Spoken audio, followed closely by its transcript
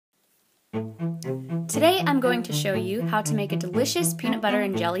Today I'm going to show you how to make a delicious peanut butter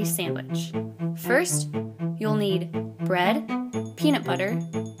and jelly sandwich. First, you'll need bread, peanut butter,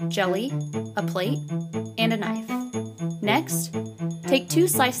 jelly, a plate, and a knife. Next, take 2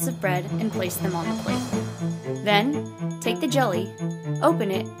 slices of bread and place them on the plate. Then, take the jelly,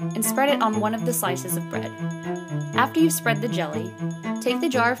 open it, and spread it on one of the slices of bread. After you've spread the jelly, take the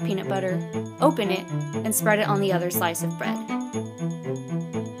jar of peanut butter, open it, and spread it on the other slice of bread.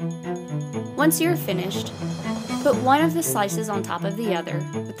 Once you're finished, put one of the slices on top of the other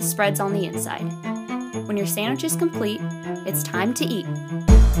with the spreads on the inside. When your sandwich is complete, it's time to eat.